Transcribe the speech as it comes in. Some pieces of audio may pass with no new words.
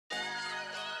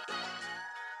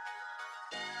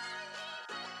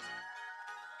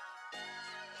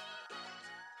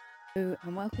Hello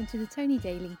and welcome to the Tony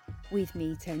Daily with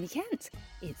me, Tony Kent.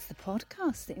 It's the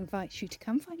podcast that invites you to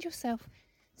come find yourself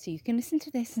so you can listen to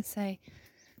this and say,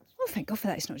 oh, thank God for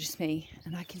that, it's not just me.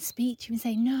 And I can speak to you and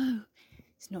say, no,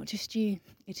 it's not just you,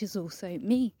 it is also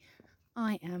me.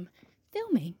 I am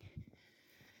filming.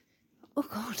 Oh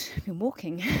God, I've been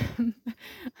walking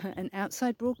an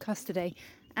outside broadcast today,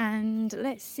 and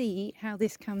let's see how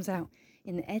this comes out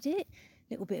in the edit.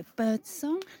 Little bit of bird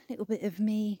song, little bit of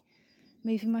me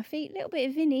moving my feet, a little bit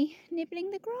of Vinny nibbling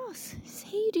the grass.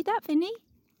 See, you do that, Vinny.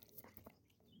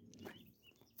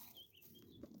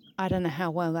 I don't know how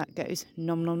well that goes.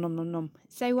 Nom nom nom nom nom.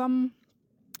 So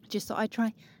just thought I'd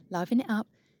try liven it up,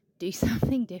 do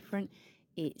something different.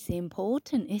 It's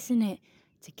important, isn't it,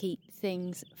 to keep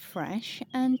things fresh?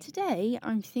 And today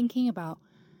I'm thinking about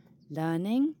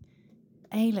learning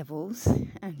A-levels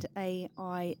and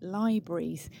AI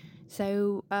libraries.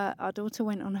 So our daughter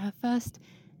went on her first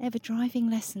ever driving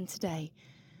lesson today,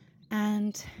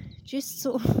 and just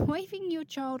sort of waving your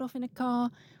child off in a car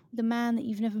with a man that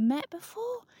you've never met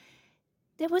before,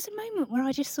 there was a moment where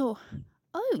I just thought,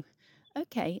 oh,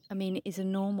 okay. I mean, it is a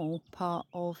normal part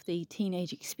of the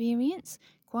teenage experience,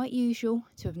 quite usual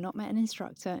to have not met an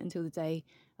instructor until the day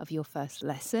of your first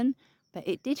lesson. But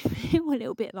it did feel a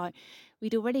little bit like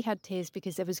we'd already had tears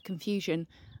because there was confusion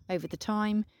over the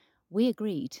time. We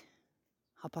agreed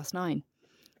 9:30.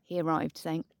 He arrived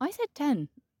saying, I said 10.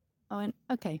 I went,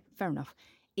 okay, fair enough.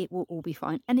 It will all be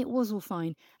fine. And it was all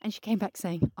fine. And she came back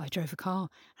saying, I drove a car.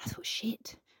 And I thought,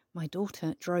 shit, my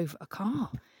daughter drove a car.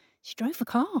 She drove a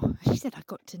car. She said I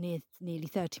got to nearly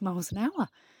 30 miles an hour.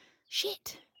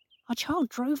 Shit, our child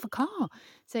drove a car.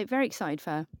 So very excited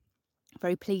for her.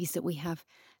 Very pleased that we have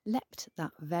leapt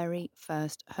that very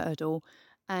first hurdle.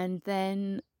 And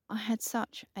then I had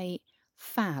such a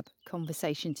fab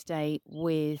conversation today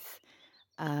with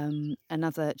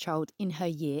another child in her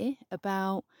year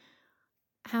about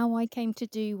how I came to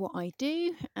do what I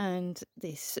do. And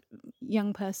this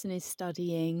young person is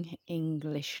studying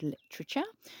English literature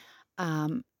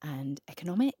and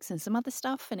economics and some other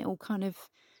stuff. And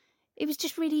it was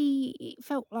just really, it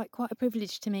felt like quite a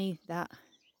privilege to me that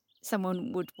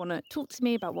someone would want to talk to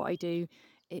me about what I do,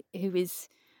 who is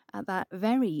at that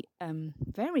very,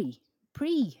 very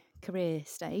pre-career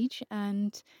stage,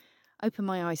 and open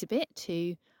my eyes a bit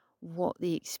to what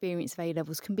the experience of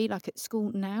A-levels can be like at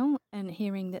school now, and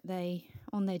hearing that they,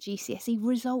 on their GCSE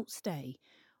results day,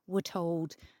 were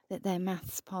told that their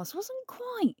maths pass wasn't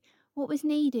quite what was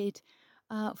needed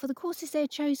for the courses they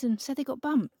had chosen, so they got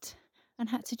bumped and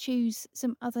had to choose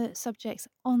some other subjects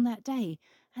on that day.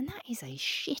 And that is a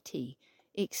shitty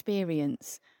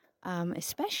experience,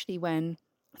 especially when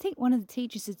I think one of the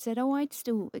teachers had said, oh, I'd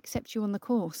still accept you on the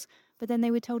course. But then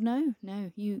they were told, no,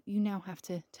 you now have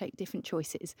to take different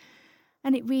choices.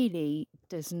 And it really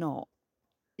does not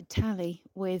tally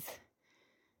with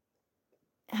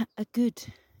a good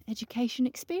education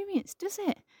experience, does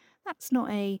it? That's not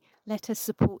a let us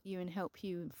support you and help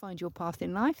you find your path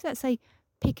in life. That's a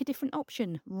pick a different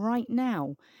option right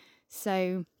now.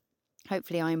 So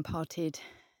hopefully I imparted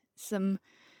some,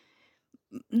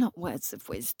 not words of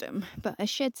wisdom, but I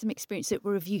shared some experience that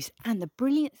were of use. And the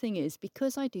brilliant thing is,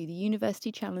 because I do the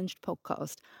University Challenged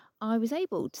podcast, I was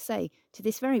able to say to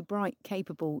this very bright,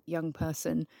 capable young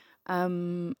person,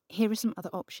 here are some other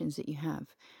options that you have.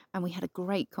 And we had a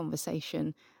great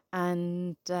conversation,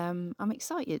 and I'm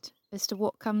excited as to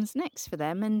what comes next for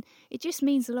them. And it just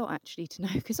means a lot, actually, to know,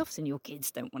 because often your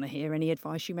kids don't want to hear any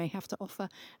advice you may have to offer,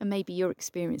 and maybe your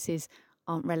experiences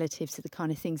aren't relative to the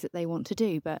kind of things that they want to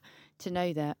do. But to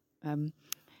know that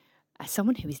as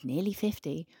someone who is nearly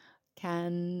 50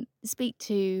 can speak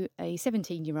to a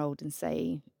 17-year-old and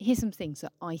say, here's some things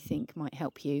that I think might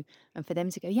help you, and for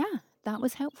them to go, yeah, that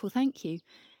was helpful, thank you.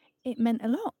 It meant a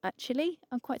lot, actually.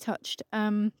 I'm quite touched.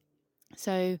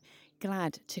 So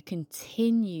glad to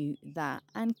continue that,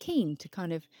 and keen to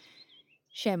kind of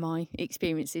share my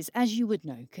experiences, as you would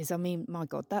know, because I mean, my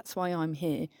God, that's why I'm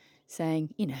here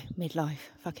saying, midlife,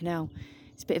 fucking hell,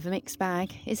 it's a bit of a mixed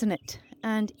bag, isn't it?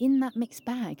 And in that mixed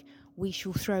bag, we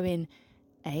shall throw in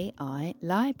AI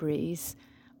libraries,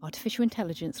 artificial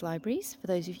intelligence libraries, for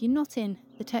those of you not in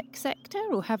the tech sector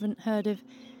or haven't heard of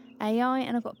AI.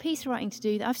 And I've got a piece of writing to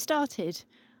do that I've started.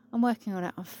 I'm working on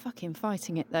it. I'm fucking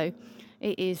fighting it though.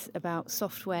 It is about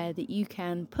software that you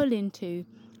can pull into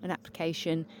an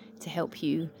application to help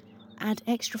you add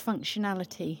extra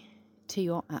functionality to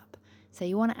your app. So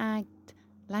you want to add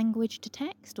language to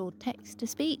text or text to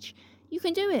speech, you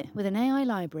can do it with an AI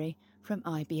library from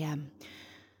IBM.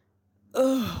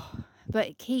 But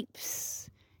it keeps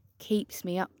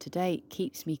me up to date,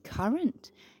 keeps me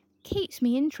current, keeps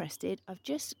me interested. I've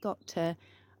just got to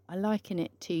I liken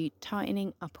it to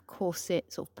tightening up a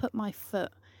corset, sort of put my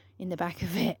foot in the back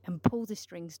of it and pull the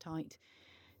strings tight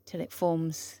till it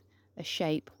forms a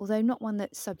shape, although not one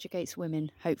that subjugates women,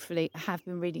 hopefully. I have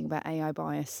been reading about AI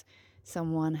bias.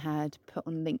 Someone had put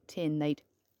on LinkedIn, they'd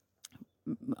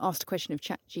asked a question of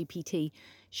ChatGPT,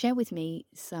 share with me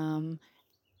some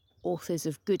authors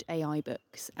of good AI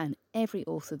books, and every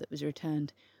author that was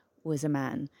returned was a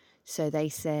man. So they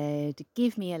said,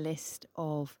 give me a list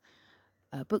of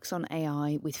books on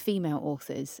AI with female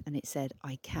authors, and it said,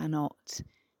 I cannot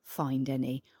find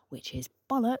any, which is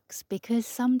bollocks because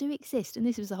some do exist. And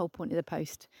this was the whole point of the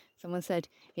post. Someone said,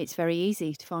 it's very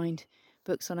easy to find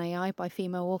books on AI by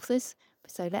female authors.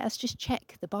 So let us just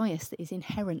check the bias that is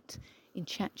inherent in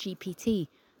ChatGPT.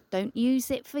 Don't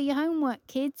use it for your homework,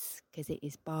 kids, because it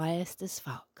is biased as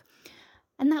fuck.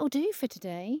 And that'll do for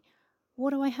today.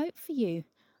 What do I hope for you?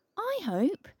 I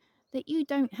hope that you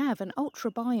don't have an ultra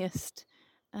biased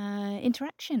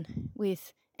interaction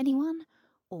with anyone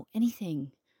or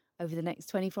anything over the next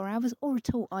 24 hours, or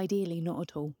at all, ideally not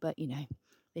at all. But,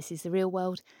 this is the real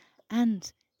world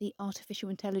and the artificial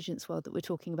intelligence world that we're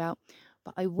talking about.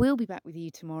 But I will be back with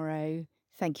you tomorrow.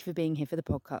 Thank you for being here for the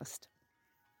podcast.